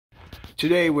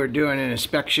Today we're doing an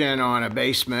inspection on a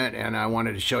basement, and I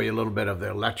wanted to show you a little bit of the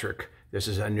electric. This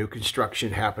is a new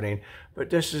construction happening,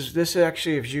 but this is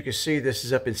actually, as you can see, this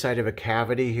is up inside of a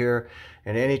cavity here.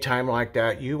 And any time like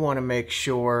that, you want to make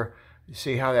sure,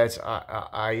 see how that's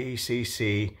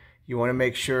IECC. You want to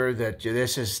make sure that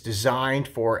this is designed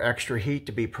for extra heat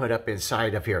to be put up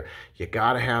inside of here. You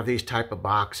got to have these type of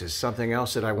boxes. Something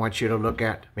else that I want you to look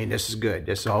at. I mean, this is good.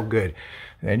 This is all good.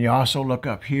 Then you also look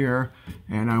up here,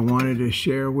 and I wanted to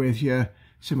share with you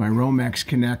some of my Romex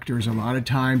connectors. A lot of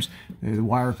times the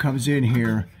wire comes in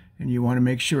here, and you want to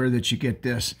make sure that you get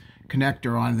this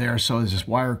connector on there so this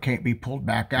wire can't be pulled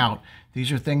back out.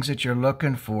 These are things that you're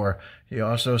looking for. You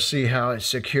also see how it's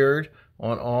secured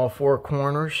on all four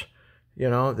corners. You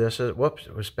know, this is, whoops,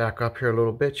 let's back up here a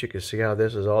little bit. You can see how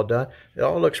this is all done. It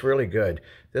all looks really good.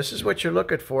 This is what you're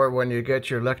looking for when you get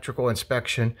your electrical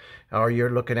inspection, or you're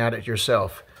looking at it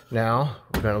yourself. Now,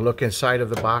 we're going to look inside of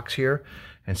the box here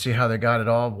and see how they got it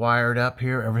all wired up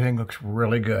here. Everything looks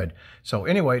really good. So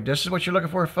anyway, this is what you're looking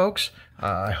for, folks.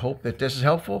 I hope that this is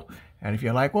helpful. And if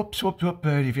you like,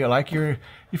 if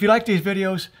you like these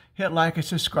videos, hit like and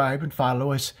subscribe and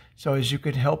follow us so as you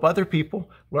can help other people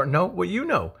know what you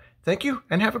know. Thank you,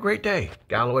 and have a great day.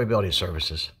 Galloway Building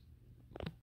Services.